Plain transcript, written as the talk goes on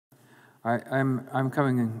I'm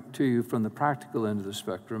coming to you from the practical end of the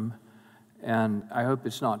spectrum, and I hope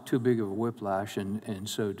it's not too big of a whiplash in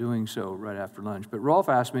so doing so right after lunch. But Rolf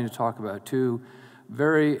asked me to talk about two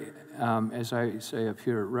very, as I say up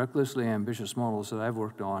here, recklessly ambitious models that I've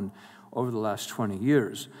worked on over the last 20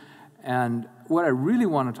 years. And what I really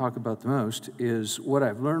want to talk about the most is what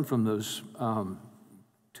I've learned from those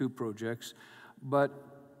two projects. But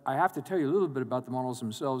I have to tell you a little bit about the models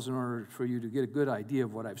themselves in order for you to get a good idea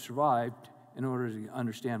of what I've survived, in order to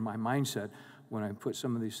understand my mindset when I put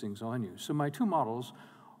some of these things on you. So my two models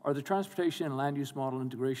are the Transportation and Land Use Model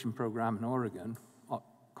Integration Program in Oregon,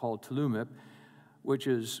 called TLUMIP, which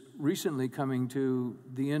is recently coming to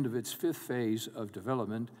the end of its 5th phase of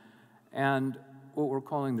development, and what we're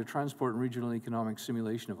calling the Transport and Regional Economic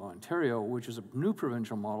Simulation of Ontario, which is a new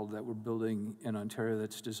provincial model that we're building in Ontario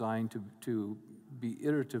that's designed to be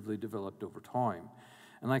iteratively developed over time.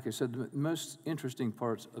 And like I said, the most interesting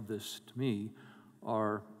parts of this to me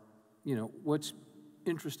are, what's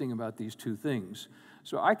interesting about these two things.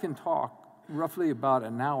 So I can talk roughly about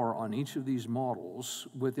an hour on each of these models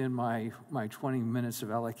within my 20 minutes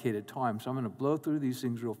of allocated time. So I'm going to blow through these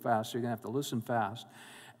things real fast, so you're going to have to listen fast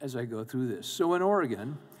as I go through this. So in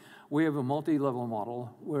Oregon, we have a multi-level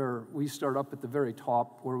model where we start up at the very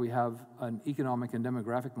top, where we have an economic and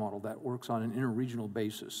demographic model that works on an interregional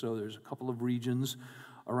basis. So there's a couple of regions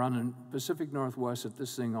around the Pacific Northwest that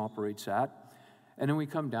this thing operates at. And then we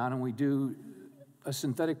come down and we do a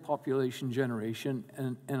synthetic population generation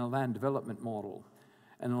and a land development model.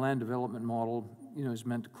 And the land development model, is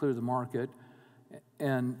meant to clear the market.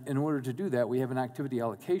 And in order to do that, we have an activity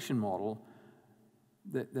allocation model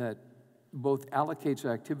that both allocates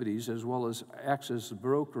activities as well as acts as the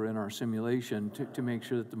broker in our simulation to make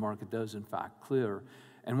sure that the market does in fact clear.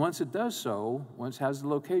 And once it does so, once it has the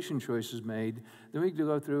location choices made, then we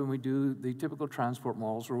go through and we do the typical transport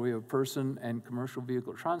models where we have a person and commercial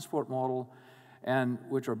vehicle transport model, and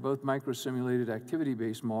which are both micro-simulated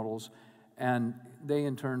activity-based models, and they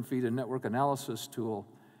in turn feed a network analysis tool.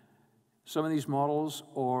 Some of these models,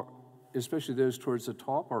 or especially those towards the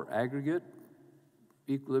top, are aggregate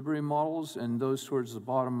equilibrium models, and those towards the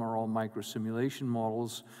bottom are all micro-simulation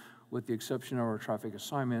models, with the exception of our traffic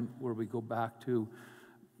assignment, where we go back to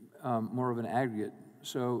more of an aggregate.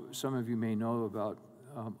 So some of you may know about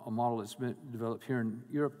a model that's been developed here in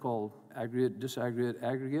Europe called aggregate, disaggregate,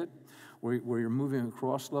 aggregate, where you're moving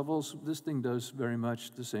across levels. This thing does very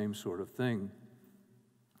much the same sort of thing.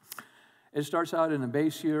 It starts out in a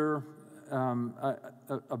base year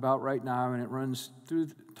about right now, and it runs through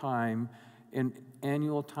time in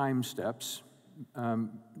annual time steps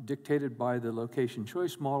dictated by the location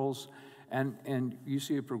choice models, and you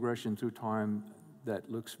see a progression through time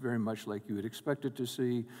that looks very much like you would expect it to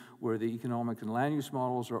see, where the economic and land use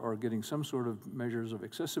models are getting some sort of measures of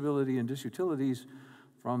accessibility and disutilities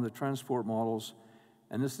from the transport models,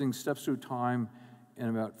 and this thing steps through time in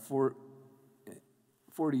about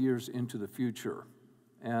 40 years into the future.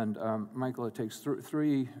 And Michael, it takes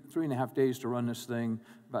three and a half days to run this thing,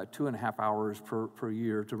 about 2.5 hours per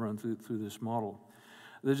year to run through this model.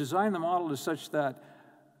 The design of the model is such that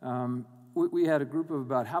we had a group of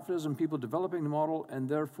about half a dozen people developing the model, and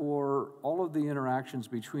therefore all of the interactions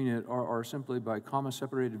between it are simply by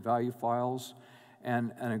comma-separated value files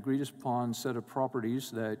and an agreed-upon set of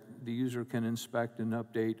properties that the user can inspect and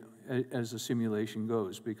update as the simulation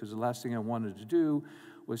goes, because the last thing I wanted to do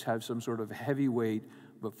was have some sort of heavyweight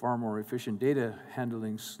but far more efficient data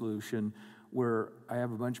handling solution where I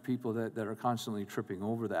have a bunch of people that are constantly tripping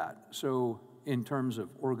over that. So in terms of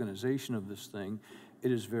organization of this thing,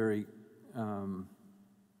 it is very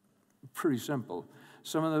pretty simple.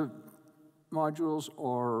 Some of the modules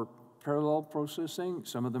are parallel processing,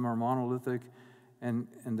 some of them are monolithic, and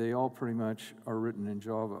they all pretty much are written in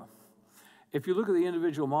Java. If you look at the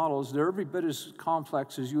individual models, they're every bit as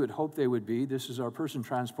complex as you would hope they would be. This is our person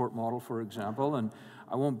transport model, for example, and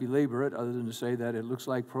I won't belabor it other than to say that it looks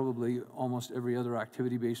like probably almost every other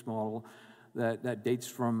activity-based model that dates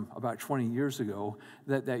from about 20 years ago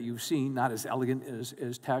that you've seen, not as elegant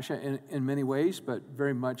as Tasha in many ways, but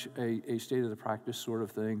very much a state-of-the-practice sort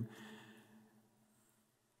of thing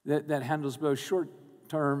that handles both short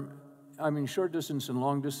distance and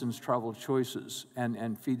long distance travel choices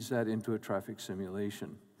and feeds that into a traffic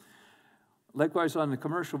simulation. Likewise, on the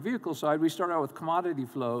commercial vehicle side, we start out with commodity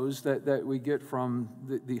flows that we get from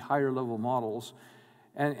the higher level models,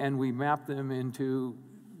 and we map them into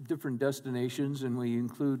different destinations, and we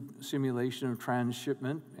include simulation of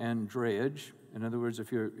transshipment and drayage. In other words,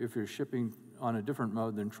 if you're shipping on a different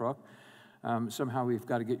mode than truck, somehow we've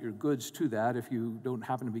got to get your goods to that if you don't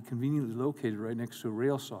happen to be conveniently located right next to a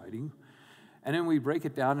rail siding. And then we break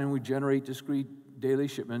it down and we generate discrete daily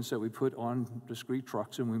shipments that we put on discrete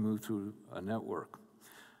trucks and we move through a network.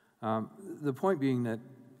 The point being that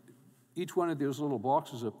each one of those little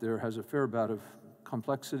boxes up there has a fair amount of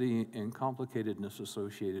complexity and complicatedness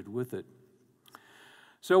associated with it.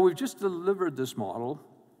 So we've just delivered this model,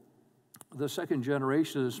 the second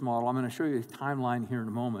generation of this model. I'm going to show you a timeline here in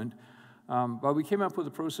a moment. But we came up with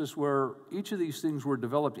a process where each of these things were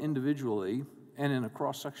developed individually and in a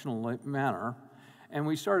cross-sectional manner. And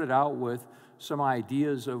we started out with some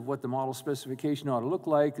ideas of what the model specification ought to look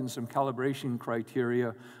like and some calibration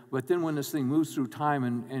criteria. But then when this thing moves through time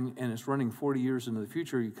and it's running 40 years into the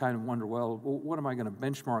future, you kind of wonder, well, what am I going to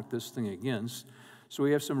benchmark this thing against? So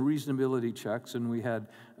we have some reasonability checks, and we had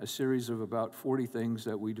a series of about 40 things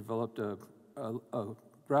that we developed a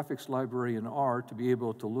graphics library in R to be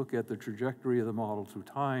able to look at the trajectory of the model through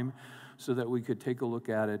time so that we could take a look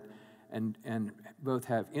at it and both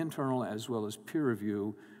have internal as well as peer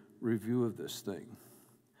review of this thing.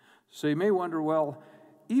 So you may wonder, well,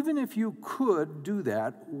 even if you could do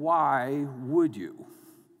that, why would you?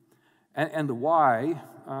 And the why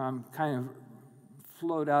kind of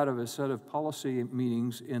flowed out of a set of policy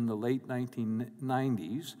meetings in the late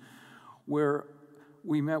 1990s where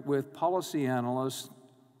we met with policy analysts,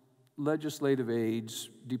 legislative aides,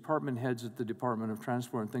 department heads at the Department of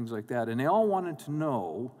Transport and things like that, and they all wanted to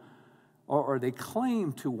know, or they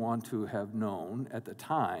claimed to want to have known at the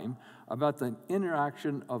time, about the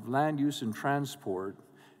interaction of land use and transport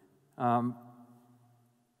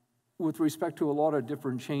with respect to a lot of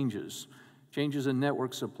different changes in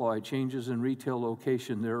network supply, changes in retail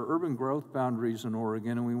location. There are urban growth boundaries in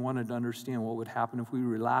Oregon, and we wanted to understand what would happen if we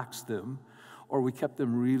relaxed them or we kept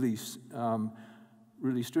them really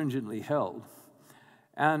stringently held.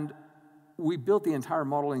 And we built the entire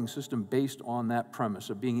modeling system based on that premise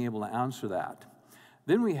of being able to answer that.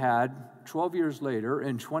 Then we had, 12 years later,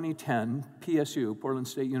 in 2010, PSU, Portland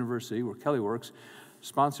State University, where Kelly works,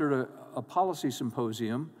 sponsored a policy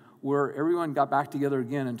symposium where everyone got back together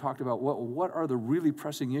again and talked about what are the really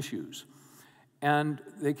pressing issues. And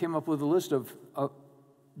they came up with a list of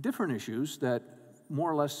different issues that more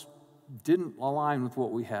or less didn't align with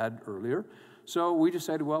what we had earlier. So we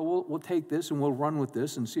decided, well, we'll take this and we'll run with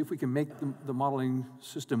this and see if we can make the modeling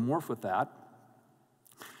system morph with that.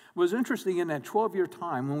 It was interesting in that 12-year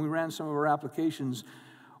time when we ran some of our applications,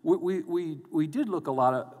 we did look a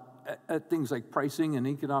lot at things like pricing and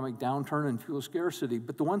economic downturn and fuel scarcity,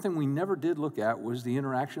 but the one thing we never did look at was the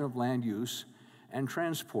interaction of land use and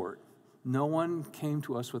transport. No one came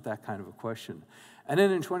to us with that kind of a question. And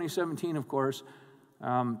then in 2017, of course,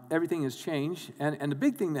 everything has changed, and the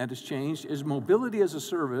big thing that has changed is mobility as a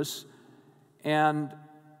service and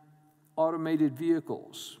automated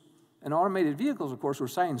vehicles. And automated vehicles, of course, were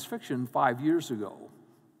science fiction 5 years ago.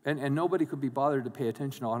 And nobody could be bothered to pay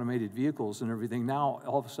attention to automated vehicles and everything. Now,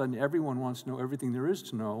 all of a sudden, everyone wants to know everything there is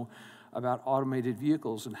to know about automated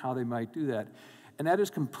vehicles and how they might do that. And that has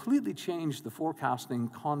completely changed the forecasting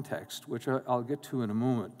context, which I'll get to in a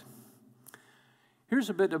moment. Here's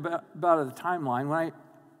a bit about the timeline. When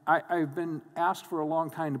I've been asked for a long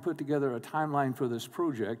time to put together a timeline for this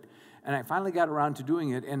project, and I finally got around to doing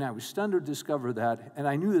it, and I was stunned to discover that, and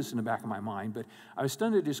I knew this in the back of my mind, but I was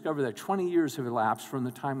stunned to discover that 20 years have elapsed from the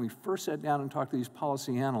time we first sat down and talked to these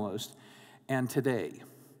policy analysts and today.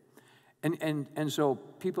 And so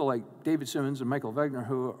people like David Simmons and Michael Wegner,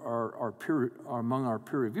 who are among our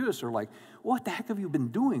peer reviewers, are like, what the heck have you been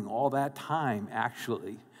doing all that time,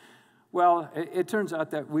 actually? Well, it turns out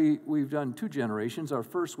that we've done 2 generations. Our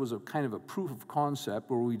first was a kind of a proof of concept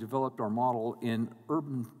where we developed our model in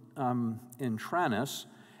TRANIS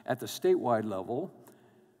at the statewide level,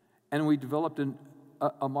 and we developed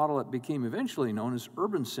a model that became eventually known as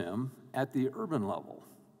UrbanSim at the urban level.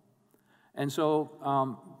 And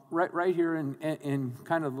so right here in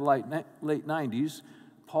kind of the late 90s,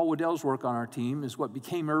 Paul Waddell's work on our team is what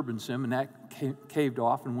became UrbanSim, and that caved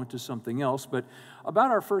off and went to something else. But about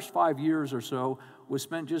our first 5 years or so was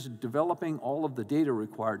spent just developing all of the data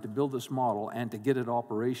required to build this model and to get it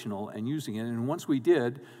operational and using it. And once we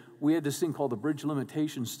did, we had this thing called the Bridge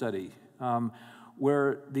Limitation Study,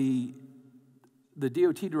 where the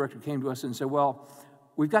DOT director came to us and said, well,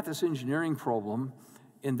 we've got this engineering problem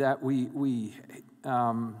in that we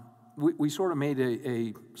sort of made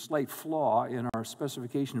a slight flaw in our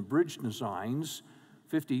specification of bridge designs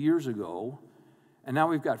 50 years ago, and now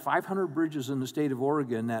we've got 500 bridges in the state of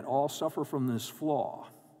Oregon that all suffer from this flaw.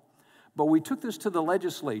 But we took this to the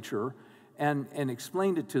legislature and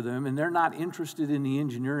explained it to them, and they're not interested in the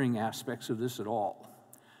engineering aspects of this at all.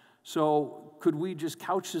 So could we just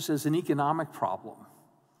couch this as an economic problem?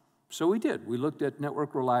 So we did. We looked at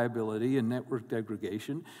network reliability and network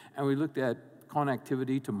degradation, and we looked at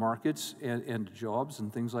connectivity to markets and jobs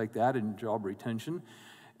and things like that, and job retention.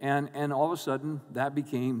 And all of a sudden, that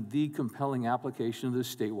became the compelling application of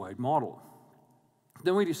this statewide model.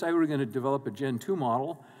 Then we decided we were going to develop a Gen 2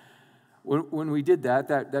 model. When we did that,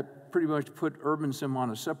 that pretty much put urban sim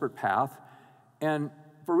on a separate path. And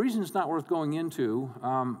for reasons not worth going into,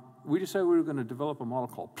 we decided we were going to develop a model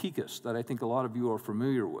called PICUS that I think a lot of you are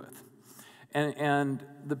familiar with. And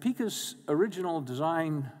the PICUS original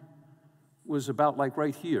design was about like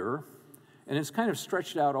right here, and it's kind of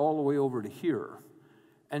stretched out all the way over to here.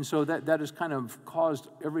 And so that has kind of caused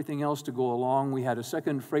everything else to go along. We had a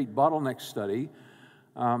second freight bottleneck study,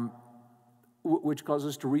 which caused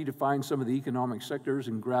us to redefine some of the economic sectors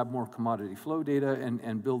and grab more commodity flow data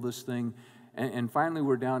and build this thing. And finally,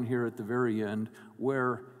 we're down here at the very end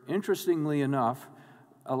where, interestingly enough,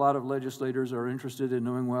 a lot of legislators are interested in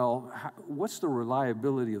knowing, well, what's the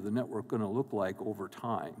reliability of the network going to look like over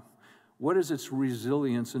time? What is its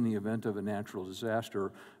resilience in the event of a natural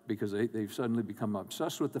disaster? Because they've suddenly become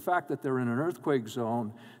obsessed with the fact that they're in an earthquake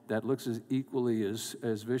zone that looks as equally as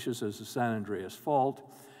vicious as the San Andreas Fault.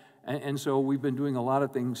 And so we've been doing a lot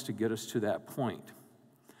of things to get us to that point.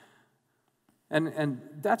 And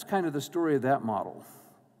that's kind of the story of that model.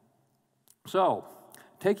 So,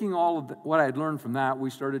 taking all of what I had learned from that,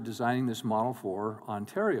 we started designing this model for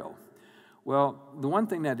Ontario. Well, the one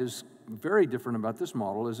thing that is very different about this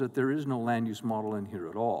model is that there is no land use model in here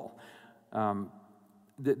at all.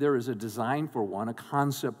 There is a design for one, a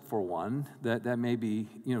concept for one, that may be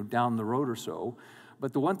down the road or so.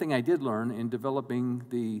 But the one thing I did learn in developing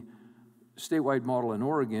the statewide model in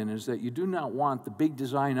Oregon is that you do not want the big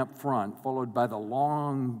design up front followed by the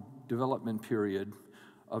long development period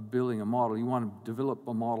of building a model. You want to develop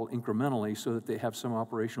a model incrementally so that they have some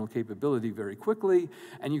operational capability very quickly,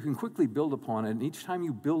 and you can quickly build upon it. And each time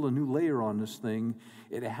you build a new layer on this thing,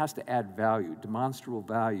 it has to add value, demonstrable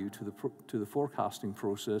value to the forecasting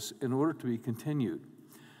process in order to be continued.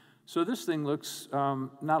 So this thing looks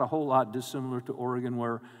not a whole lot dissimilar to Oregon,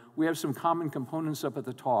 where we have some common components up at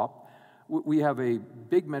the top. We have a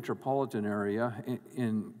big metropolitan area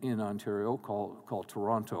in Ontario called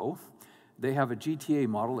Toronto. They have a GTA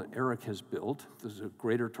model that Eric has built. This is a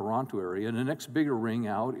greater Toronto area. And the next bigger ring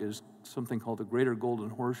out is something called the Greater Golden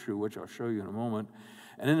Horseshoe, which I'll show you in a moment.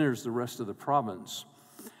 And then there's the rest of the province.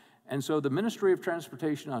 And so the Ministry of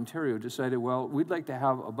Transportation Ontario decided, well, we'd like to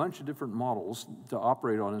have a bunch of different models to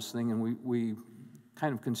operate on this thing. And we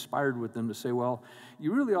kind of conspired with them to say, well,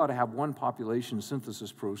 you really ought to have one population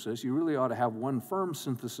synthesis process. You really ought to have one firm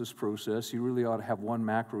synthesis process. You really ought to have one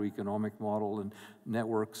macroeconomic model and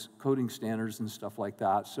networks, coding standards and stuff like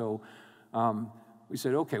that. So we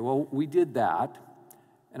said, okay, well, we did that.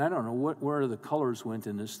 And I don't know where the colors went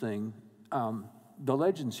in this thing. The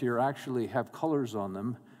legends here actually have colors on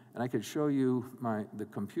them. And I could show you the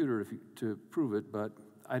computer to prove it, but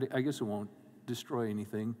I guess it won't destroy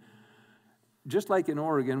anything. Just like in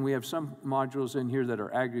Oregon, we have some modules in here that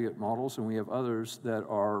are aggregate models, and we have others that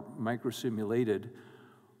are micro-simulated.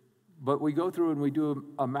 But we go through and we do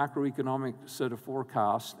a macroeconomic set of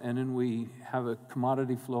forecasts, and then we have a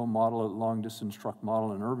commodity flow model, a long-distance truck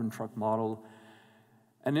model, an urban truck model.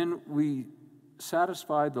 And then we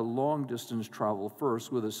satisfy the long-distance travel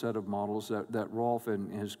first with a set of models that Rolf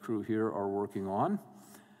and his crew here are working on.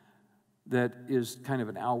 That is kind of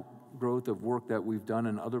an outgrowth of work that we've done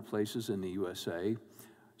in other places in the USA,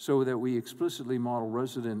 so that we explicitly model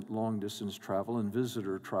resident long-distance travel and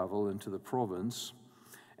visitor travel into the province.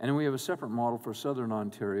 And then we have a separate model for Southern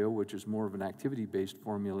Ontario, which is more of an activity-based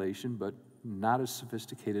formulation, but not as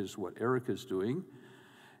sophisticated as what Eric is doing.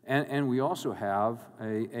 And we also have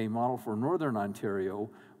a model for Northern Ontario,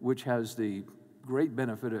 which has the great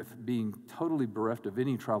benefit of being totally bereft of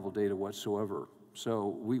any travel data whatsoever.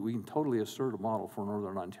 So we can totally assert a model for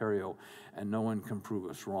Northern Ontario, and no one can prove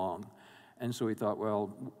us wrong. And so we thought,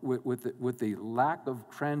 well, with the lack of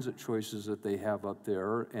transit choices that they have up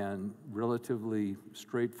there and relatively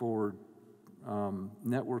straightforward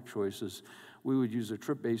network choices, we would use a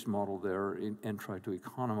trip-based model there and try to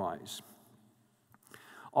economize.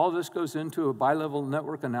 All this goes into a bi-level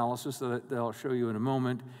network analysis that I'll show you in a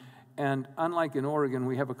moment. And unlike in Oregon,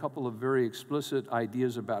 we have a couple of very explicit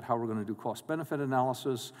ideas about how we're going to do cost-benefit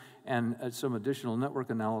analysis and some additional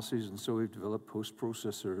network analyses, and so we've developed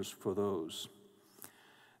post-processors for those.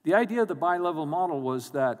 The idea of the bi-level model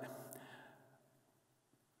was that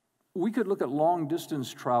we could look at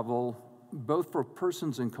long-distance travel, both for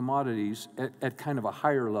persons and commodities, at kind of a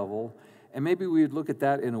higher level, and maybe we would look at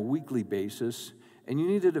that in a weekly basis, and you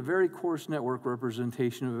needed a very coarse network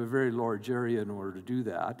representation of a very large area in order to do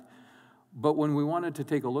that. But when we wanted to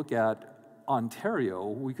take a look at Ontario,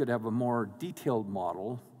 we could have a more detailed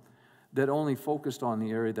model that only focused on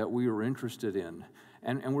the area that we were interested in.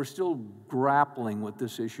 And we're still grappling with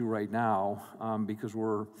this issue right now because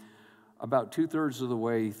we're about 2/3 of the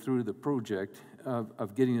way through the project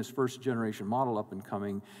of getting this first generation model up and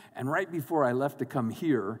coming. And right before I left to come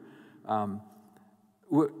here,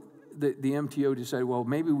 the MTO decided, well,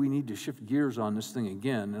 maybe we need to shift gears on this thing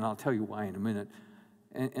again, and I'll tell you why in a minute.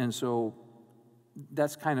 And so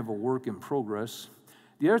that's kind of a work in progress.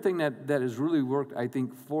 The other thing that has really worked, I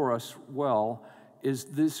think, for us well is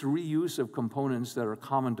this reuse of components that are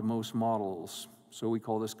common to most models. So we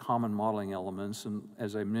call this common modeling elements, and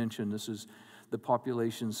as I mentioned, this is the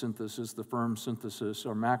population synthesis, the firm synthesis,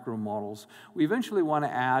 our macro models. We eventually want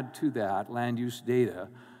to add to that land use data,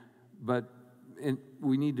 but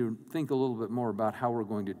we need to think a little bit more about how we're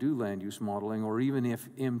going to do land use modeling, or even if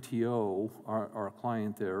MTO, our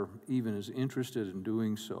client there, even is interested in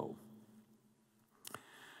doing so.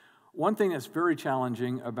 One thing that's very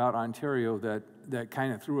challenging about Ontario that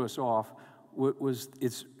kind of threw us off was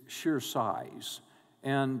its sheer size.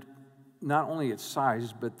 And not only its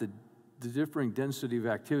size, but the differing density of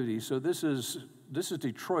activity. So this is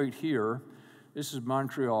Detroit here, this is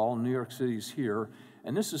Montreal, New York City's here,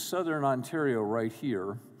 and this is Southern Ontario right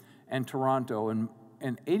here, and Toronto, and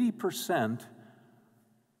 80%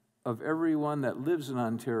 of everyone that lives in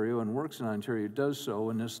Ontario and works in Ontario does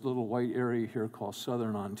so in this little white area here called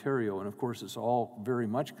Southern Ontario, and of course it's all very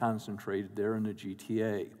much concentrated there in the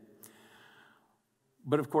GTA.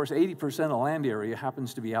 But of course 80% of land area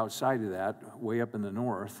happens to be outside of that, way up in the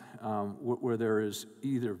north, where there is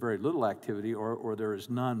either very little activity or there is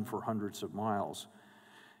none for hundreds of miles.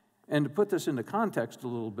 And to put this into context a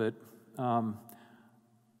little bit,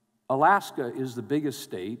 Alaska is the biggest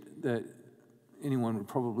state that anyone would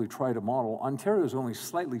probably try to model. Ontario is only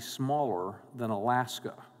slightly smaller than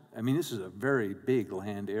Alaska. I mean, this is a very big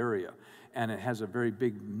land area, and it has a very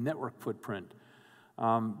big network footprint.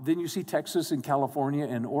 Then you see Texas and California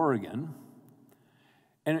and Oregon.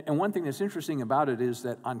 And one thing that's interesting about it is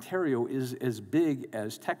that Ontario is as big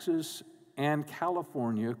as Texas and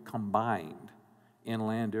California combined in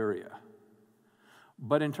land area.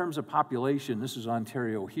 But in terms of population, this is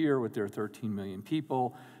Ontario here with their 13 million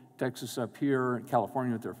people, Texas up here,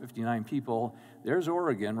 California with their 59 people. There's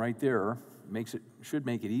Oregon right there. Should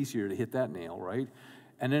make it easier to hit that nail, right?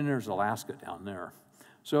 And then there's Alaska down there.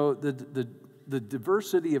 So the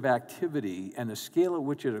diversity of activity and the scale at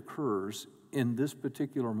which it occurs in this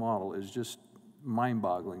particular model is just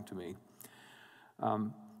mind-boggling to me.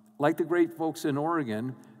 Like the great folks in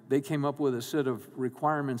Oregon, they came up with a set of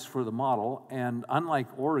requirements for the model, and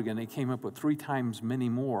unlike Oregon, they came up with 3 times many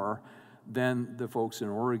more than the folks in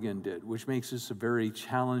Oregon did, which makes this a very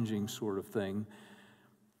challenging sort of thing.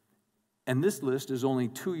 And this list is only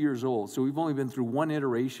 2 years old, so we've only been through one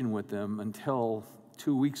iteration with them until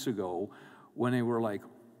 2 weeks ago, when they were like,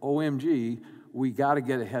 OMG, we got to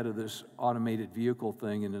get ahead of this automated vehicle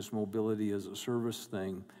thing and this mobility as a service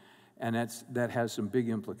thing. And that has some big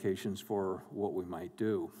implications for what we might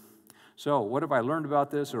do. So what have I learned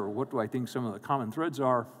about this, or what do I think some of the common threads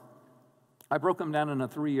are? I broke them down into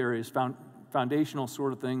 3 areas: foundational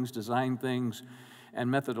sort of things, design things, and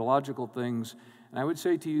methodological things. And I would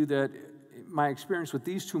say to you that my experience with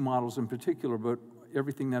these 2 models in particular, but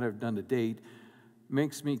everything that I've done to date,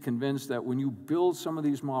 makes me convinced that when you build some of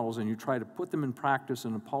these models and you try to put them in practice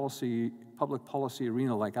in a public policy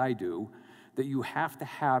arena like I do, that you have to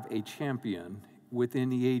have a champion within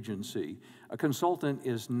the agency. A consultant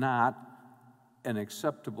is not an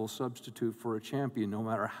acceptable substitute for a champion, no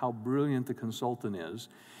matter how brilliant the consultant is.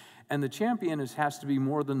 And the champion has to be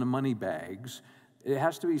more than the money bags. It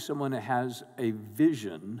has to be someone that has a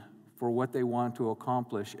vision for what they want to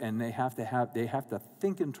accomplish, and they have to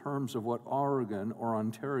think in terms of what Oregon or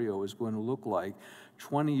Ontario is going to look like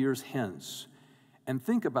 20 years hence, and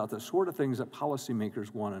think about the sort of things that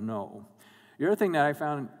policymakers want to know. The other thing that I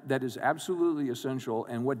found that is absolutely essential,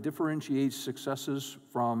 and what differentiates successes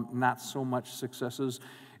from not so much successes,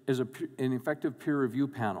 is an effective peer review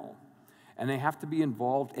panel. And they have to be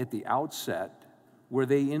involved at the outset, where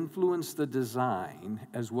they influence the design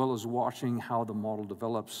as well as watching how the model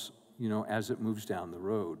develops, as it moves down the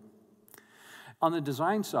road. On the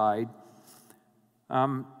design side,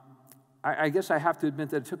 I guess I have to admit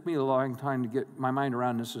that it took me a long time to get my mind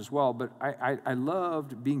around this as well, but I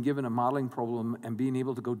loved being given a modeling problem and being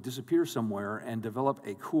able to go disappear somewhere and develop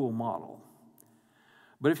a cool model.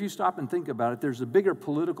 But if you stop and think about it, there's a bigger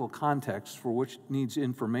political context for which needs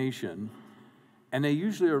information, and they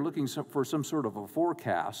usually are looking for some sort of a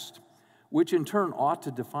forecast, which in turn ought to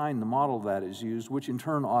define the model that is used, which in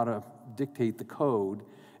turn ought to dictate the code.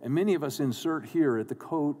 And many of us insert here at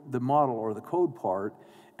the model or the code part,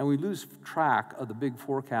 and we lose track of the big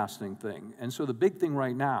forecasting thing. And so the big thing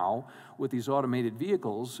right now with these automated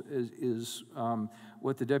vehicles is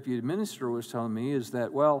what the deputy administrator was telling me is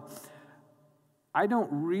that, well, I don't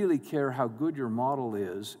really care how good your model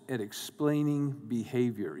is at explaining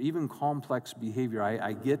behavior, even complex behavior.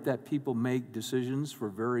 I get that people make decisions for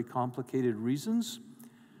very complicated reasons,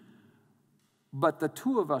 but the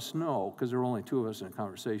two of us know, because there are only two of us in a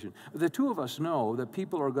conversation, the two of us know that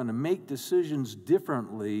people are going to make decisions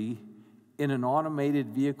differently in an automated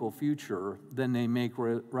vehicle future than they make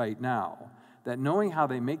right now. That knowing how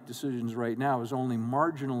they make decisions right now is only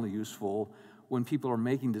marginally useful when people are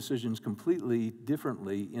making decisions completely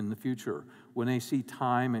differently in the future, when they see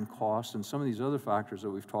time and cost and some of these other factors that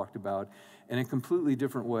we've talked about in a completely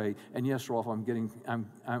different way. And yes, Rolf, I'm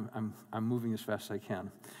moving as fast as I can.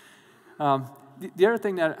 The other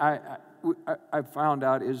thing that I found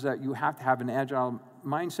out is that you have to have an agile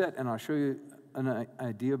mindset, and I'll show you an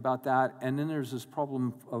idea about that. And then there's this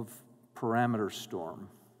problem of parameter storm.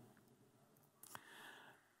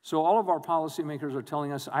 So all of our policymakers are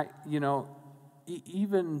telling us,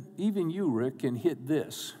 even you, Rick, can hit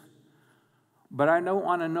this. But I don't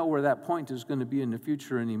want to know where that point is going to be in the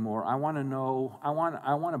future anymore. I want to know, I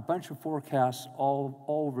want a bunch of forecasts all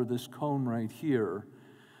over this cone right here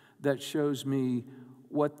that shows me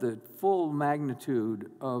what the full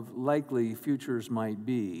magnitude of likely futures might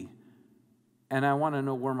be. And I want to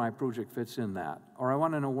know where my project fits in that. Or I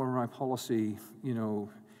want to know where my policy,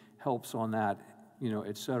 helps on that,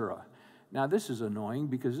 et cetera. Now, this is annoying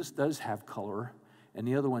because this does have color and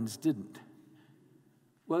the other ones didn't.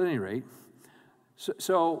 Well, at any rate,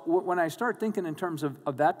 so when I start thinking in terms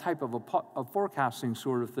of that type of a forecasting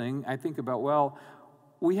sort of thing, I think about, well,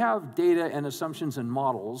 we have data and assumptions and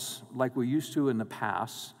models like we used to in the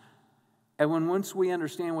past, and once we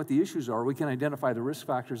understand what the issues are, we can identify the risk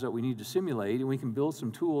factors that we need to simulate, and we can build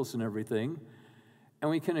some tools and everything,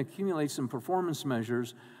 and we can accumulate some performance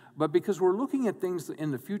measures. But because we're looking at things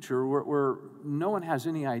in the future where no one has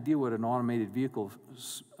any idea what an automated vehicle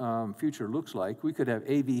future looks like, we could have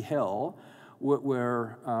AV hell,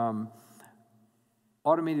 where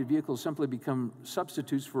automated vehicles simply become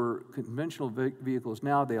substitutes for conventional vehicles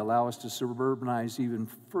now. They allow us to suburbanize even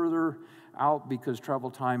further out because travel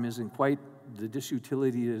time isn't quite the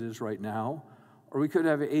disutility it is right now. Or we could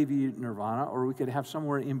have AV nirvana, or we could have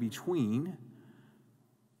somewhere in between.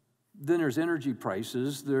 Then there's energy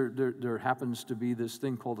prices. There happens to be this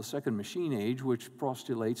thing called the second machine age, which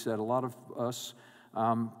postulates that a lot of us,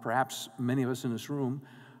 perhaps many of us in this room,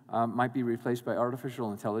 might be replaced by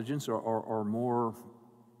artificial intelligence or more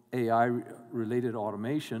AI-related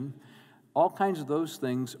automation. All kinds of those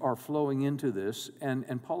things are flowing into this, and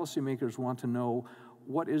policymakers want to know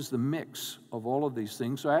what is the mix of all of these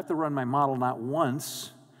things. So I have to run my model not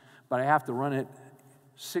once, but I have to run it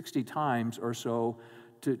 60 times or so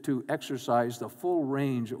to exercise the full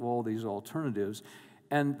range of all these alternatives.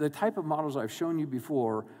 And the type of models I've shown you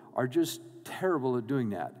before are just terrible at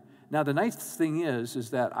doing that. Now, the nice thing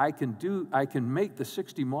is that I can make the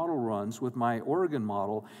 60 model runs with my Oregon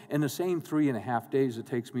model in the same 3.5 days it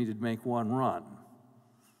takes me to make one run.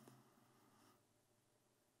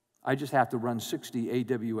 I just have to run 60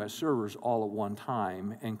 AWS servers all at one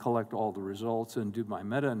time and collect all the results and do my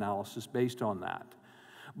meta-analysis based on that.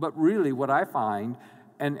 But really what I find,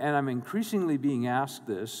 and I'm increasingly being asked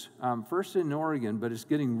this, first in Oregon, but it's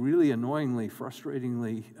getting really annoyingly,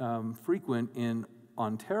 frustratingly frequent in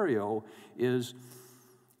Ontario, is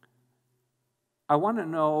I want to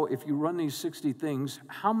know, if you run these 60 things,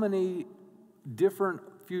 how many different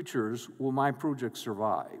futures will my project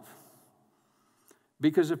survive?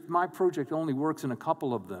 Because if my project only works in a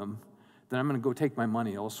couple of them, then I'm going to go take my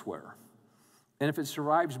money elsewhere. And if it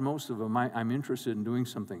survives most of them, I'm interested in doing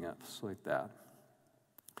something else like that.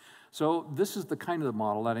 So this is the kind of the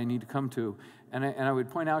model that I need to come to. And I would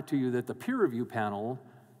point out to you that the peer review panel,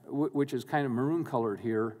 which is kind of maroon colored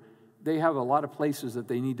here, they have a lot of places that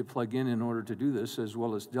they need to plug in order to do this, as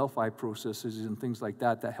well as Delphi processes and things like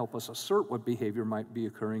that help us assert what behavior might be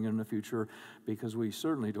occurring in the future, because we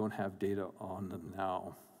certainly don't have data on them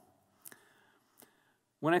now.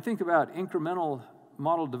 When I think about incremental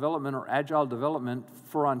model development or agile development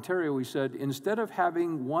for Ontario, we said, instead of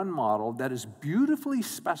having one model that is beautifully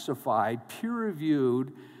specified,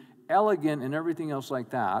 peer-reviewed, elegant, and everything else like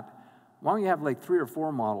that, why don't you have like 3 or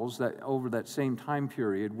 4 models that over that same time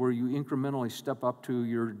period where you incrementally step up to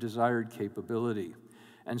your desired capability?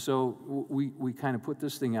 And so we kind of put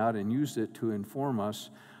this thing out and used it to inform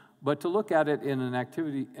us But to look at it in an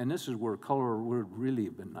activity, and this is where color would really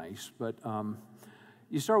have been nice, but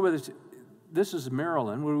you start with this is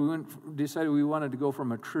Maryland, where we decided we wanted to go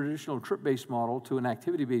from a traditional trip-based model to an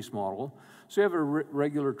activity-based model. So you have a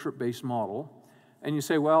regular trip-based model, and you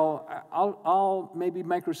say, well, I'll maybe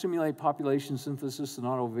microsimulate population synthesis and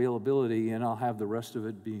auto-availability, and I'll have the rest of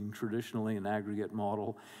it being traditionally an aggregate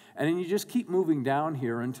model. And then you just keep moving down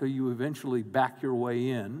here until you eventually back your way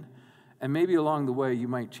in. And maybe along the way, you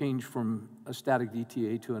might change from a static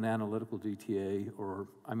DTA to an analytical DTA, or,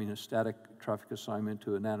 a static traffic assignment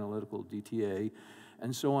to an analytical DTA,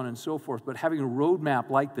 and so on and so forth. But having a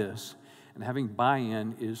roadmap like this and having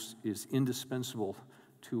buy-in is indispensable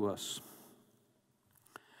to us.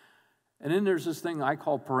 And then there's this thing I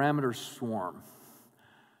call parameter swarm.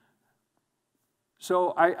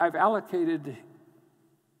 So I've allocated,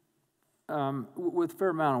 with a fair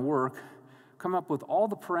amount of work, come up with all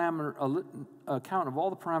the account of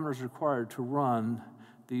all the parameters required to run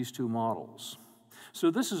these two models.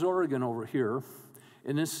 So this is Oregon over here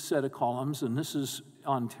in this set of columns, and this is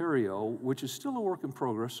Ontario, which is still a work in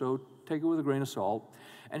progress, so take it with a grain of salt.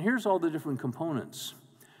 And here's all the different components.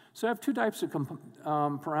 So I have two types of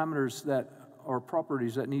parameters or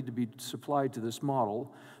properties that need to be supplied to this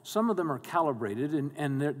model. Some of them are calibrated,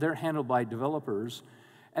 and they're handled by developers.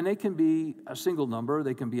 And they can be a single number,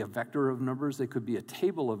 they can be a vector of numbers, they could be a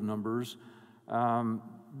table of numbers,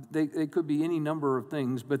 they could be any number of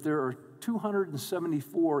things, but there are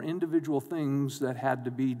 274 individual things that had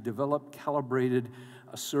to be developed, calibrated,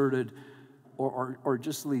 asserted, or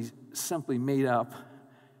just simply made up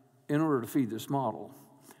in order to feed this model.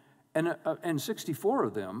 And 64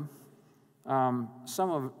 of them, some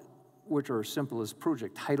of which are as simple as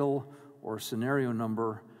project title or scenario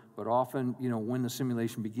number, but often, when the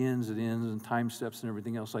simulation begins, it ends, and time steps and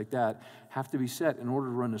everything else like that have to be set in order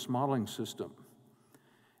to run this modeling system.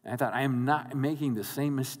 And I thought, I am not making the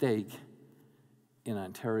same mistake in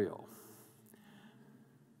Ontario.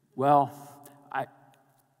 Well,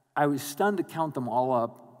 I was stunned to count them all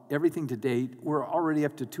up. Everything to date, we're already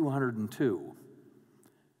up to 202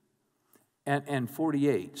 and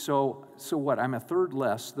 48. So what? I'm a third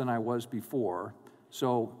less than I was before.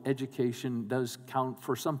 So education does count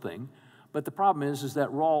for something. But the problem is that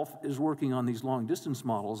Rolf is working on these long-distance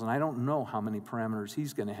models, and I don't know how many parameters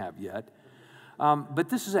he's going to have yet. But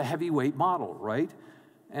this is a heavyweight model, right?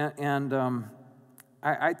 And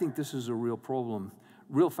I think this is a real problem.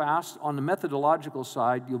 Real fast, on the methodological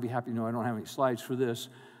side, you'll be happy to know I don't have any slides for this.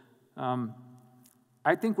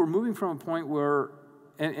 I think we're moving from a point where,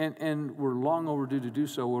 and we're long overdue to do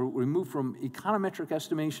so, where we move from econometric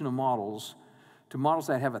estimation of models to models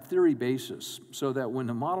that have a theory basis, so that when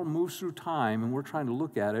the model moves through time and we're trying to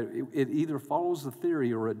look at it, it either follows the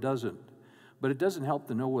theory or it doesn't. But it doesn't help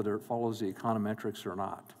to know whether it follows the econometrics or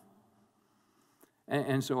not.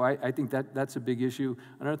 And so I think that's a big issue.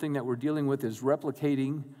 Another thing that we're dealing with is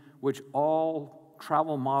replicating, which all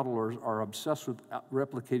travel modelers are obsessed with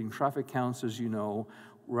replicating traffic counts, as you know,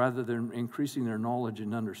 rather than increasing their knowledge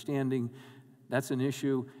and understanding. That's an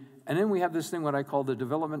issue. And then we have this thing, what I call the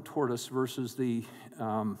development tortoise versus the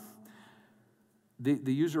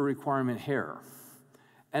user requirement hare.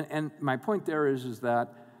 And my point there is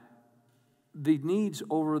that the needs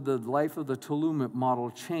over the life of the Tulumip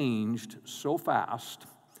model changed so fast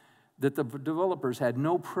that the developers had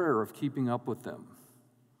no prayer of keeping up with them.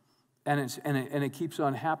 And it keeps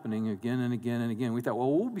on happening again and again and again. We thought,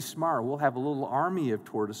 well, we'll be smart. We'll have a little army of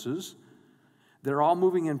tortoises that are all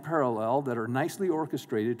moving in parallel, that are nicely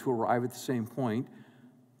orchestrated to arrive at the same point.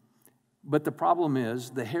 But the problem is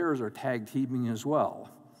the hares are tag teaming as well.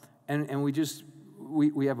 And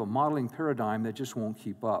we have a modeling paradigm that just won't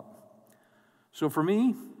keep up. So for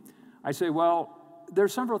me, I say, well,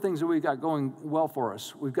 there's several things that we've got going well for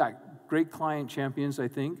us. We've got great client champions, I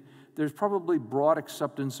think. There's probably broad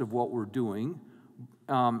acceptance of what we're doing,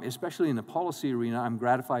 especially in the policy arena. I'm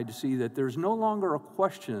gratified to see that there's no longer a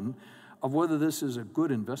question of whether this is a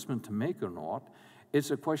good investment to make or not.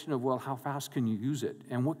 It's a question of, well, how fast can you use it,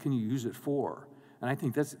 and what can you use it for? And I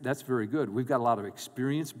think that's very good. We've got a lot of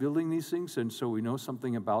experience building these things, and so we know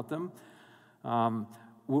something about them.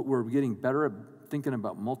 We're getting better at thinking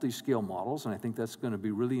about multi-scale models, and I think that's going to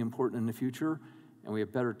be really important in the future. And we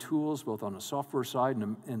have better tools, both on the software side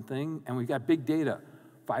and we've got big data.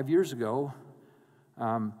 5 years ago,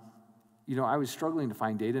 I was struggling to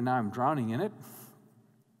find data. Now I'm drowning in it.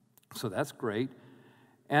 So that's great.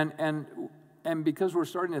 And because we're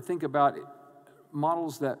starting to think about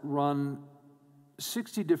models that run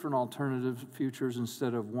 60 different alternative futures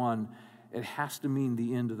instead of one, it has to mean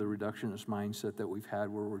the end of the reductionist mindset that we've had,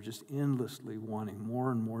 where we're just endlessly wanting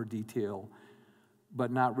more and more detail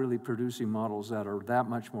but not really producing models that are that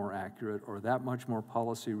much more accurate or that much more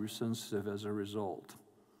policy sensitive as a result.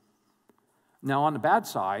 Now, on the bad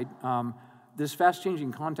side, this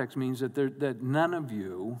fast-changing context means that none of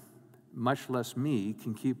you, much less me,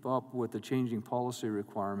 can keep up with the changing policy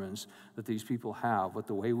requirements that these people have with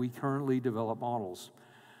the way we currently develop models.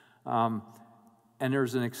 And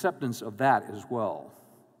there's an acceptance of that as well.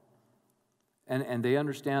 And they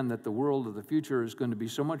understand that the world of the future is going to be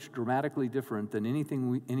so much dramatically different than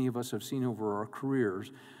anything any of us have seen over our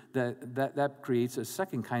careers that creates a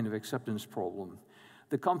second kind of acceptance problem.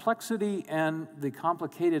 The complexity and the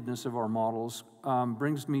complicatedness of our models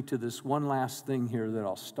brings me to this one last thing here that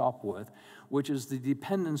I'll stop with, which is the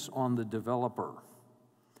dependence on the developer.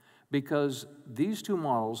 Because these two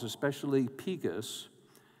models, especially PICAS,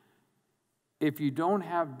 if you don't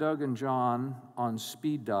have Doug and John on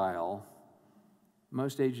speed dial,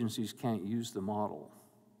 most agencies can't use the model.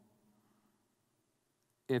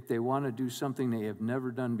 If they want to do something they have never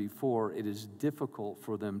done before, it is difficult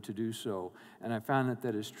for them to do so. And I found that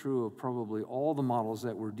that is true of probably all the models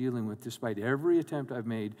that we're dealing with, despite every attempt I've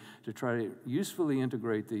made to try to usefully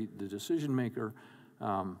integrate the decision maker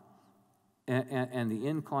and the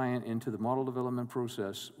end client into the model development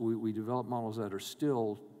process. We develop models that are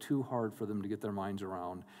still too hard for them to get their minds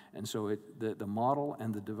around. And so the model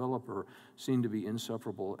and the developer seem to be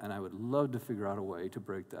inseparable, and I would love to figure out a way to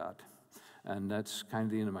break that. And that's kind of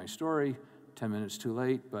the end of my story. 10 minutes too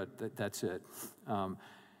late, but that's it.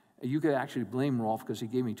 You could actually blame Rolf because he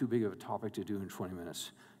gave me too big of a topic to do in 20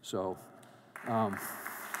 minutes. So,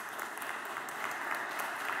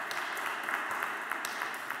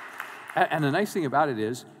 and the nice thing about it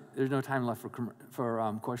is there's no time left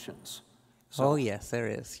for questions. So, oh yes, there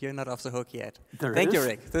is. You're not off the hook yet. Thank you,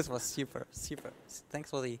 Rick. This was super, super. Thanks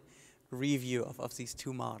for the review of these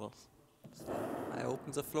two models. So I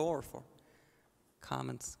open the floor for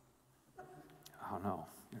comments. Oh no.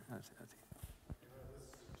 Just a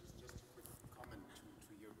quick comment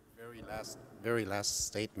to your very last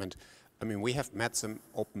statement. I mean, we have Matsym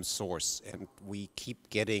open source, and we keep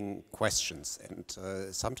getting questions,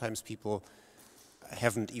 and sometimes people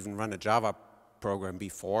haven't even run a Java program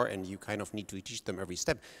before, and you kind of need to teach them every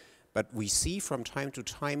step. But we see from time to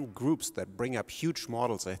time groups that bring up huge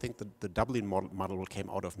models. I think the Dublin model came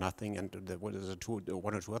out of nothing, and there was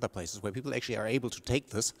one or two other places where people actually are able to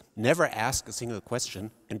take this, never ask a single question,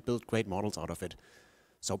 and build great models out of it.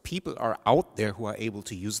 So people are out there who are able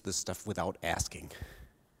to use this stuff without asking.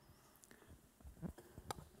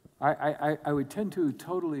 I would tend to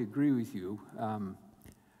totally agree with you.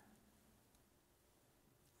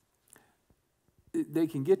 They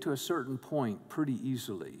can get to a certain point pretty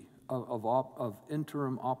easily of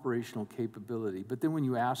interim operational capability. But then when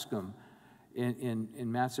you ask them, in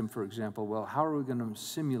Matsym, for example, well, how are we going to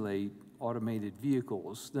simulate automated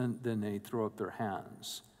vehicles? Then they throw up their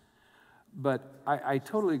hands. But I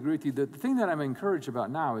totally agree with you. The thing that I'm encouraged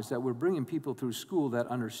about now is that we're bringing people through school that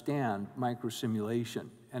understand microsimulation.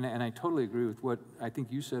 And I totally agree with what I think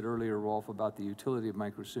you said earlier, Rolf, about the utility of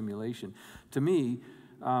microsimulation. To me,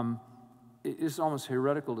 it's almost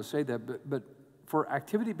heretical to say that, but for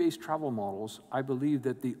activity-based travel models, I believe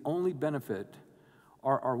that the only benefit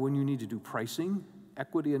are when you need to do pricing,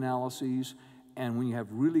 equity analyses, and when you have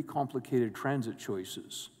really complicated transit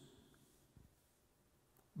choices.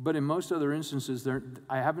 But in most other instances,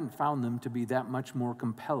 I haven't found them to be that much more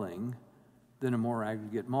compelling than a more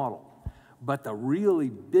aggregate model. But the really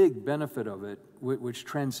big benefit of it, which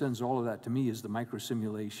transcends all of that to me, is the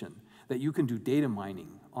microsimulation, that you can do data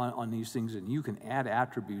mining on these things, and you can add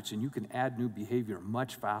attributes, and you can add new behavior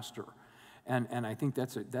much faster. And I think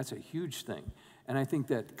that's a huge thing. And I think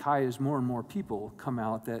that Kai, as more and more people come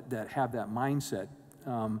out that have that mindset,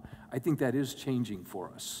 I think that is changing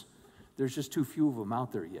for us. There's just too few of them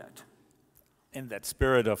out there yet. In that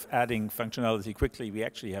spirit of adding functionality quickly, we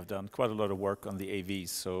actually have done quite a lot of work on the AVs,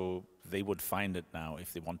 so they would find it now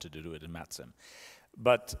if they wanted to do it in Matsym.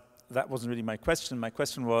 But that wasn't really my question. My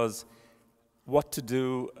question was what to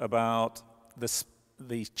do about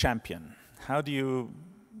the champion. How do you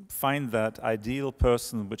find that ideal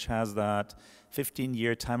person which has that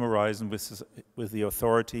 15-year time horizon with the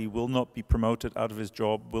authority, will not be promoted out of his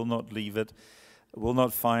job, will not leave it, will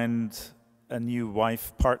not find a new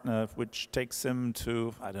wife partner which takes him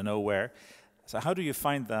to I don't know where. So how do you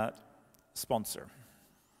find that sponsor?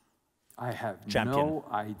 I have champion? No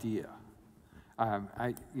idea.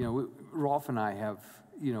 Rolf and I have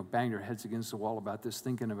banged our heads against the wall about this,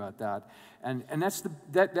 thinking about that, and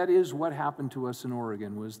that is what happened to us in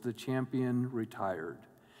Oregon. Was the champion retired,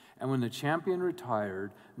 And when the champion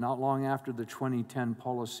retired, not long after the 2010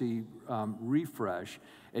 policy refresh,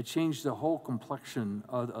 it changed the whole complexion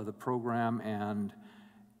of the program, and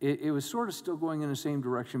it was sort of still going in the same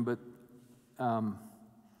direction, but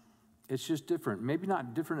it's just different. Maybe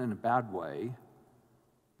not different in a bad way,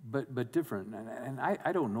 but different. And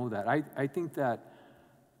I don't know that. I think that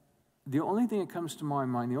the only thing that comes to my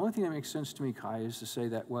mind, the only thing that makes sense to me, Kai, is to say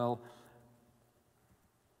that, well,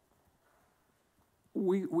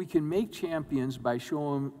 we can make champions by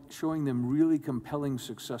showing them really compelling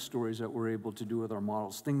success stories that we're able to do with our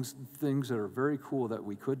models, things that are very cool that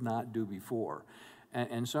we could not do before,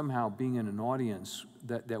 and somehow being in an audience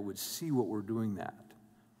that would see what we're doing that.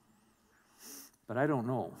 But I don't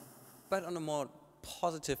know. But on a more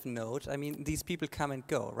positive note, I mean, these people come and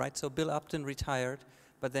go, right? So Bill Upton retired,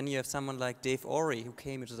 but then you have someone like Dave Ory who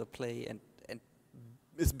came into the play and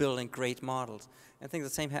is building great models. I think the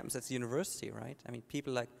same happens at the university, right? I mean,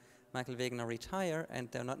 people like Michael Wegener retire,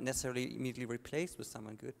 and they're not necessarily immediately replaced with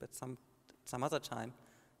someone good, but some other time,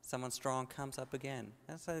 someone strong comes up again.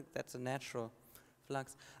 That's a natural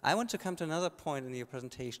flux. I want to come to another point in your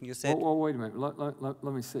presentation. You said... Well, wait a minute.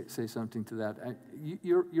 Let me say something to that.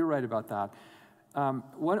 You're right about that.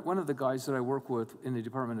 One of the guys that I work with in the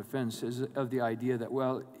Department of Defense is of the idea that,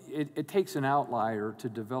 well, it takes an outlier to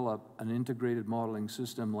develop an integrated modeling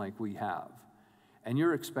system like we have. And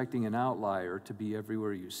you're expecting an outlier to be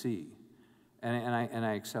everywhere you see. And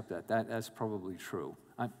I accept that. That's probably true.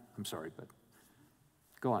 I'm sorry, but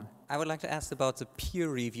go on. I would like to ask about the peer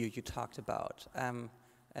review you talked about. And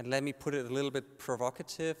let me put it a little bit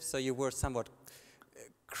provocative. So you were somewhat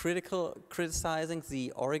criticizing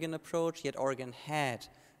the Oregon approach, yet Oregon had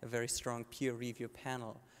a very strong peer review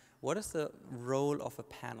panel. What is the role of a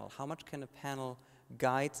panel? How much can a panel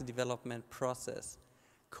guide the development process?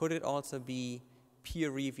 Could it also be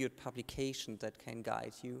peer-reviewed publication that can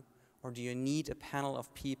guide you? Or do you need a panel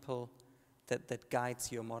of people that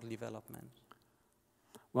guides your model development?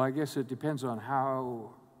 Well, I guess it depends on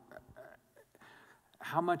how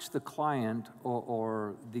much the client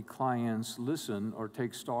or the clients listen or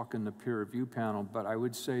take stock in the peer review panel, but I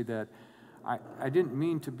would say that I didn't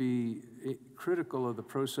mean to be critical of the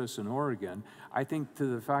process in Oregon. I think to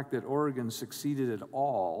the fact that Oregon succeeded at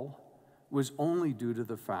all was only due to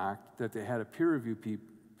the fact that they had a peer review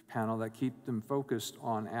panel that kept them focused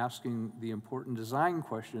on asking the important design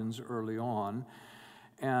questions early on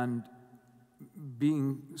and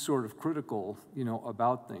being sort of critical,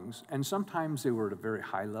 about things. And sometimes they were at a very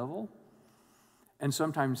high level, and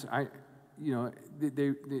sometimes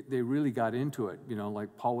they really got into it.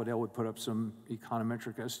 Like Paul Waddell would put up some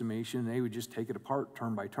econometric estimation, and they would just take it apart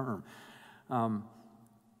term by term.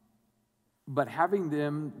 But having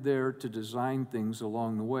them there to design things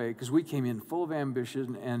along the way, because we came in full of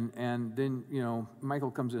ambition, and then,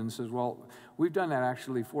 Michael comes in and says, well, we've done that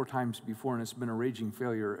actually 4 times before, and it's been a raging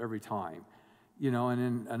failure every time. And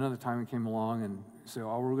then another time it came along and said,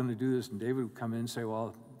 oh, we're going to do this, and David would come in and say,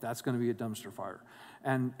 well, that's going to be a dumpster fire.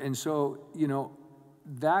 And so,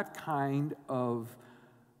 that kind of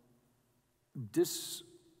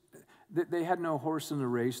they had no horse in the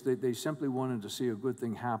race. They simply wanted to see a good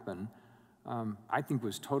thing happen. I think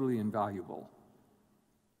was totally invaluable.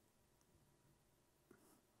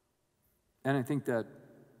 And I think that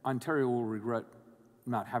Ontario will regret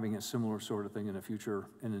not having a similar sort of thing in the future,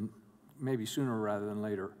 and maybe sooner rather than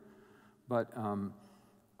later. But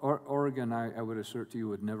Oregon, I would assert to you,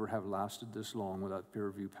 would never have lasted this long without the peer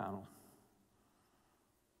review panel.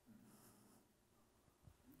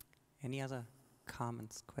 Any other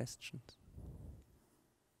comments, questions?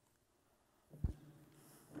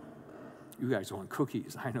 You guys want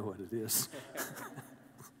cookies. I know what it is.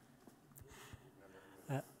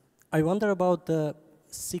 I wonder about the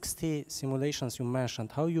 60 simulations you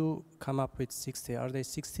mentioned. How you come up with 60? Are they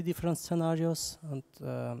 60 different scenarios? And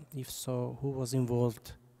if so, who was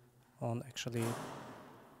involved on actually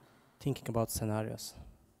thinking about scenarios?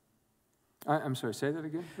 I'm sorry, say that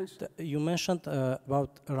again, please. You mentioned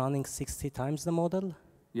about running 60 times the model.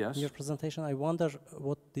 Yes. In your presentation. I wonder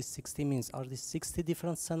what this 60 means. Are these 60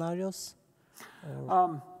 different scenarios?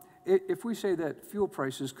 If we say that fuel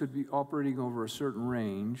prices could be operating over a certain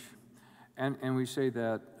range, and we say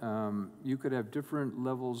that you could have different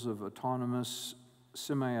levels of autonomous,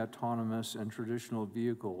 semi-autonomous, and traditional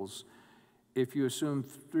vehicles, if you assume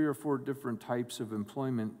 3 or 4 different types of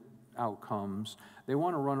employment outcomes, they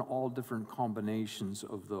want to run all different combinations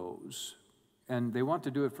of those. And they want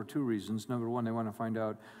to do it for 2 reasons. Number one, they want to find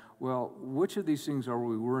out, well, which of these things are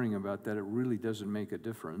we worrying about that it really doesn't make a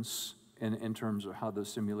difference in terms of how the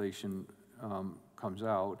simulation comes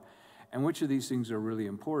out, and which of these things are really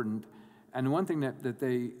important. And one thing that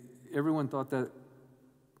everyone thought that,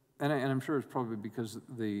 and I'm sure it's probably because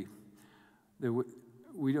we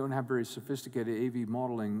don't have very sophisticated AV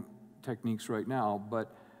modeling techniques right now,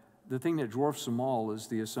 but the thing that dwarfs them all is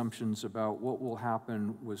the assumptions about what will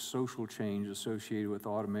happen with social change associated with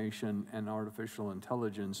automation and artificial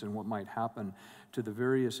intelligence, and what might happen to the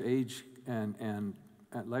various age and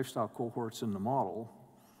lifestyle cohorts in the model.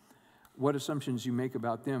 What assumptions you make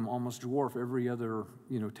about them almost dwarf every other,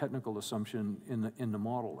 technical assumption in the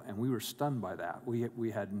model, and we were stunned by that.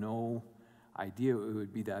 We had no idea it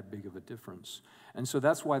would be that big of a difference, and so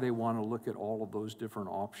that's why they want to look at all of those different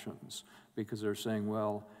options, because they're saying,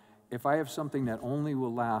 well, if I have something that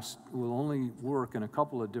will only work in a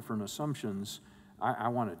couple of different assumptions, I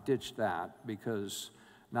want to ditch that, because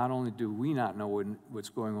not only do we not know what's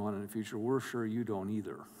going on in the future, we're sure you don't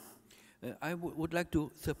either. I would like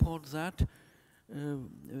to support that.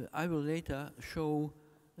 I will later show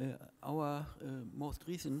our most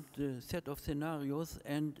recent set of scenarios,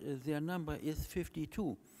 and their number is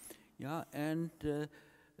 52. Yeah, and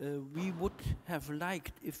we would have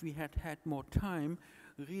liked, if we had had more time,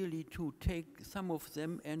 really to take some of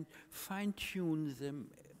them and fine-tune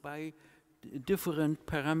them by different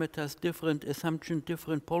parameters, different assumptions,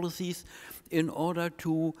 different policies, in order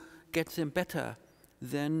to get them better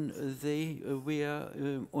than they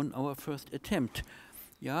were on our first attempt.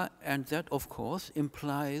 Yeah, and that, of course,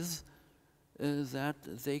 implies that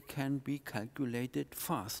they can be calculated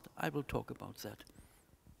fast. I will talk about that.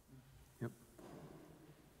 Yep.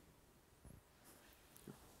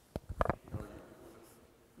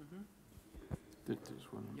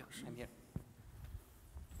 There's one more question. I'm here.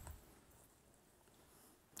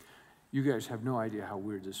 You guys have no idea how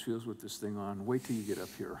weird this feels with this thing on. Wait till you get up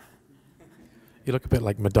here. You look a bit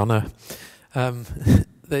like Madonna. One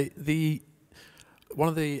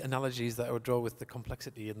of the analogies that I would draw with the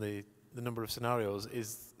complexity and the number of scenarios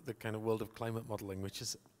is the kind of world of climate modeling, which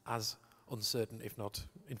is as uncertain, if not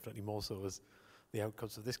infinitely more so, as the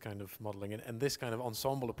outcomes of this kind of modeling. And this kind of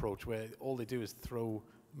ensemble approach, where all they do is throw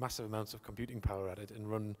massive amounts of computing power at it and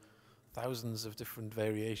run thousands of different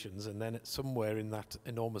variations, and then somewhere in that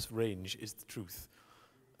enormous range is the truth.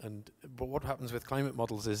 But what happens with climate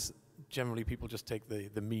models is generally people just take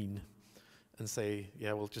the mean and say,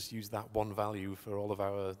 yeah, we'll just use that one value for all of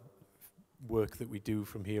our work that we do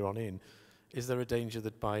from here on in. Is there a danger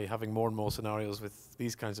that by having more and more scenarios with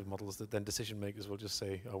these kinds of models, that then decision makers will just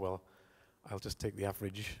say, oh, well, I'll just take the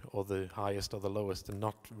average or the highest or the lowest, and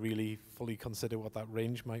not really fully consider what that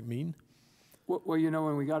range might mean? Well,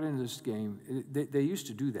 when we got into this game, they used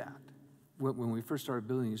to do that. When we first started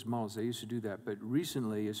building these models, they used to do that. But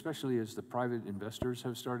recently, especially as the private investors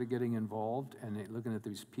have started getting involved and looking at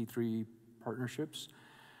these P3 partnerships,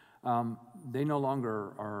 they no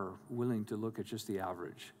longer are willing to look at just the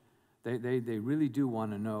average. They really do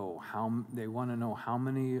want to know how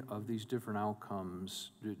many of these different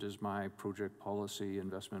outcomes does my project, policy,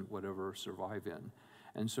 investment, whatever, survive in.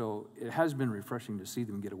 And so it has been refreshing to see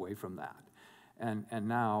them get away from that. And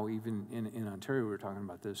now, even in Ontario, we were talking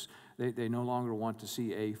about this, they no longer want to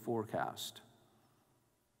see a forecast,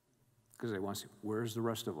 because they want to see, where's the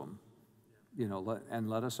rest of them? And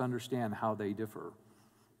let us understand how they differ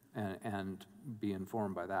and be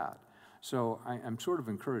informed by that. So I'm sort of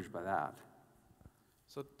encouraged by that.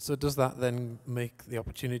 So does that then make the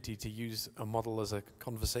opportunity to use a model as a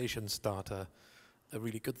conversation starter a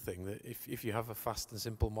really good thing? That if you have a fast and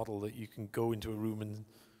simple model that you can go into a room and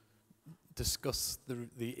discuss the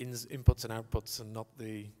inputs and outputs, and not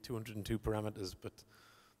the 202 parameters, but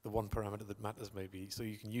the one parameter that matters maybe, so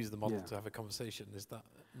you can use the model to have a conversation.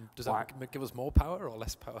 Does that give us more power or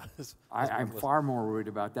less power? I'm far more worried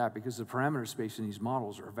about that, because the parameter space in these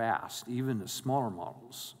models are vast, even the smaller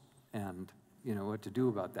models. And what to do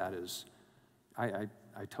about that is, I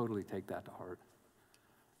totally take that to heart.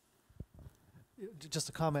 Just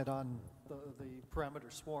a comment on the parameter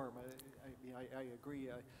swarm. I agree.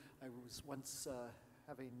 I was once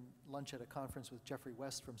having lunch at a conference with Jeffrey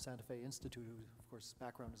West from Santa Fe Institute, who, of course, his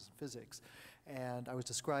background is in physics, and I was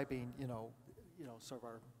describing, sort of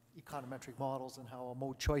our econometric models and how a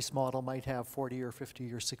mode choice model might have 40 or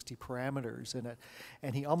 50 or 60 parameters in it,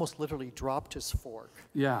 and he almost literally dropped his fork.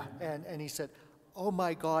 Yeah. And he said, "Oh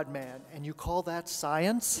my God, man! And you call that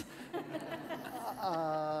science?"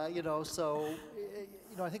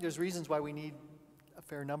 I think there's reasons why we need a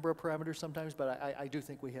fair number of parameters sometimes, but I do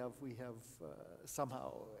think we have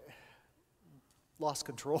somehow lost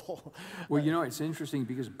control. Well, it's interesting,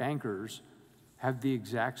 because bankers have the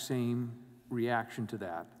exact same reaction to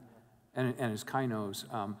that. And as Kai knows,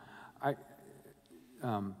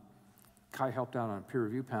 Kai helped out on a peer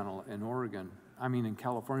review panel in Oregon I mean, in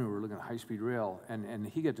California, we were looking at high-speed rail, and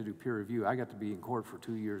he got to do peer review. I got to be in court for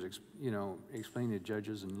 2 years, explaining to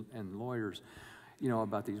judges and lawyers,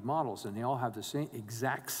 about these models, and they all have the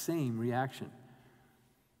exact same reaction.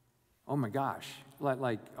 Oh my gosh,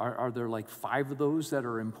 are there like 5 of those that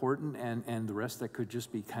are important and the rest that could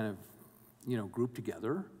just be kind of, grouped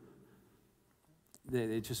together?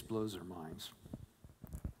 It just blows their minds.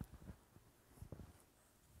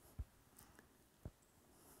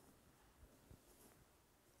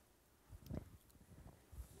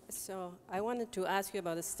 So I wanted to ask you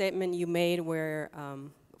about a statement you made where a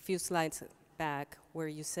few slides back, where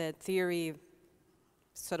you said theory,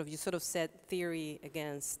 you sort of said theory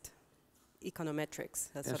against econometrics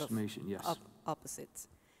as estimation, sort of yes. Opposites.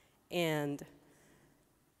 And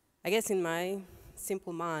I guess in my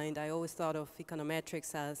simple mind, I always thought of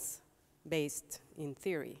econometrics as based in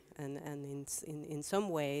theory, and in some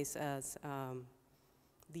ways as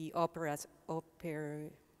the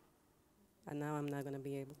and now I'm not going to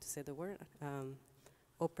be able to say the word,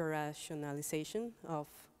 operationalization of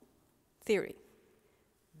theory.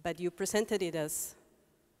 But you presented it as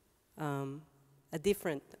a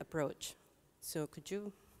different approach. So could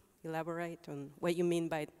you elaborate on what you mean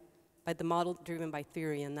by the model driven by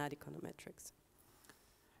theory and not econometrics?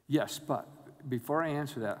 Yes, but before I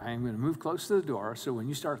answer that, I am going to move close to the door, so when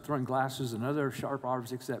you start throwing glasses and other sharp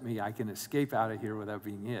objects at me, I can escape out of here without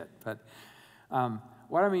being hit. But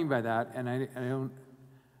what I mean by that, and I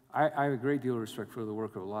have a great deal of respect for the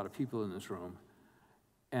work of a lot of people in this room,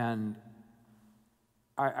 and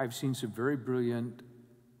I've seen some very brilliant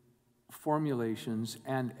formulations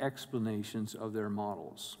and explanations of their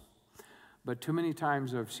models. But too many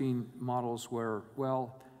times I've seen models where,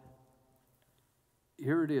 well,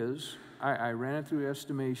 here it is, I ran it through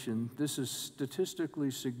estimation, this is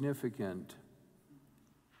statistically significant,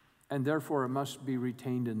 and therefore it must be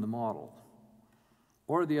retained in the model.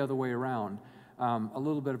 Or the other way around. A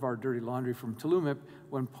little bit of our dirty laundry from Tulumip,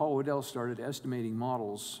 when Paul Waddell started estimating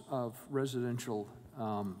models of residential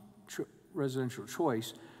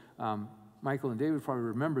choice, Michael and David probably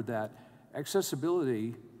remembered that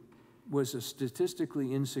accessibility was a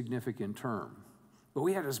statistically insignificant term. But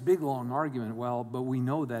we had this big, long argument, well, but we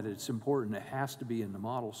know that it's important, it has to be in the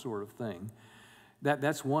model sort of thing.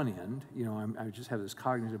 That's one end, I just have this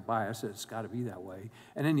cognitive bias that it's got to be that way.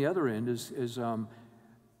 And then the other end is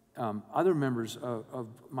other members of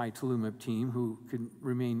my Tulumip team who can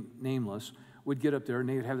remain nameless would get up there and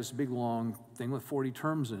they would have this big long thing with 40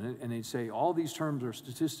 terms in it, and they'd say, all these terms are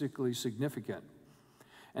statistically significant.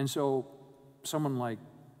 And so someone like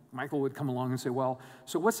Michael would come along and say, well,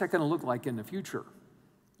 so what's that going to look like in the future?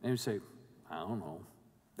 And he'd say, I don't know.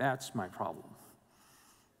 That's my problem.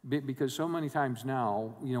 Because so many times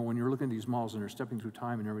now, when you're looking at these models and they're stepping through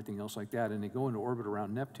time and everything else like that, and they go into orbit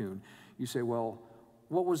around Neptune, you say, well,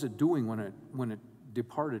 what was it doing when it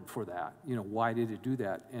departed for that? Why did it do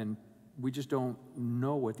that? And we just don't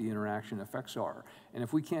know what the interaction effects are. And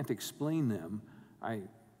if we can't explain them, I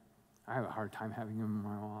have a hard time having them in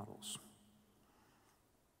my models.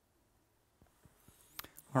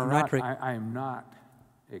 All right, Rick. I am not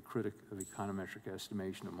a critic of econometric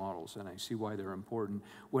estimation of models, and I see why they're important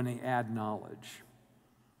when they add knowledge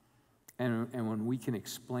and when we can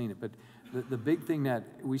explain it. But the big thing that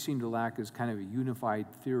we seem to lack is kind of a unified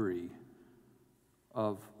theory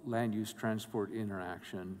of land use transport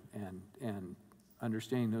interaction and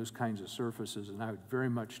understanding those kinds of surfaces. And I would very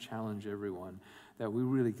much challenge everyone that we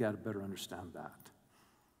really got to better understand that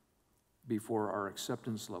before our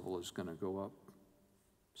acceptance level is going to go up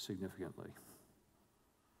significantly.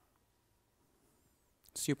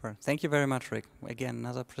 Super. Thank you very much, Rick. Again,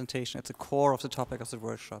 another presentation at the core of the topic of the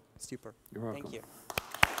workshop. Super. You're welcome. Thank you.